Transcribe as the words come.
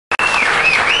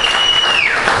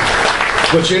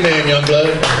What's your name, young blood?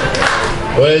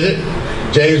 What is it?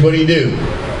 James, what do?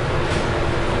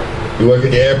 You work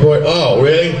at the airport? Oh,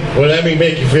 really? Well, let me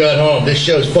make you feel at home. This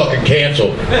show's fucking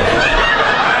canceled.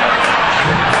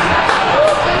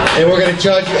 And we're gonna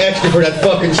charge you extra for that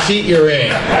fucking seat you're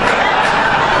in.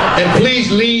 And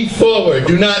please lean forward.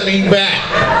 Do not lean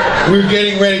back. We're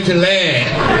getting ready to land.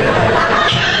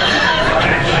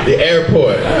 The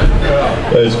airport.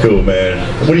 That's cool, man.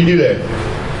 What do you do there?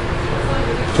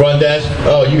 Front desk?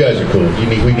 Oh, you guys are cool.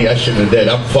 I shouldn't have did.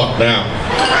 I'm fucked now.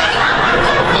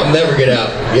 I'll never get out.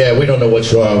 Yeah, we don't know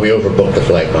what's wrong. We overbooked the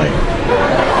flight, Mike.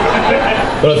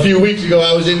 But a few weeks ago,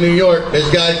 I was in New York. This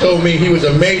guy told me he was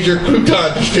a major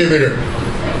crouton distributor.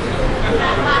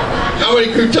 How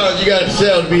many croutons you gotta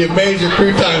sell to be a major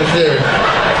crouton distributor?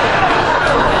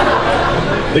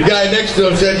 The guy next to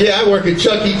him said, yeah, I work at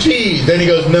Chuck E. Cheese. Then he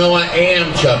goes, no, I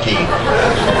am Chucky.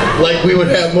 Like we would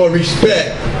have more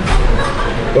respect.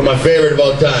 But my favorite of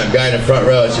all time, guy in the front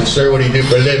row, I said, sir, what do you do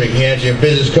for a living? He hands you a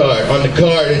business card. On the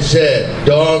card it said,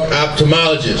 dog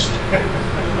optomologist.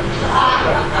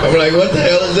 I'm like, what the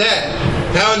hell is that?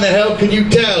 How in the hell can you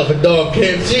tell if a dog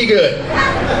can't see good?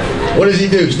 What does he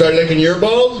do? Start licking your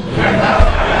balls?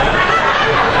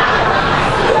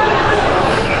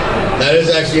 Now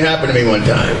this actually happened to me one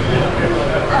time.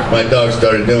 My dog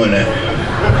started doing that.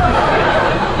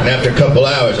 And after a couple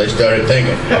hours I started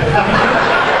thinking.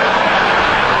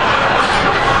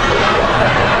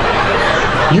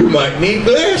 You might need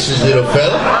glasses, little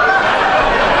fella.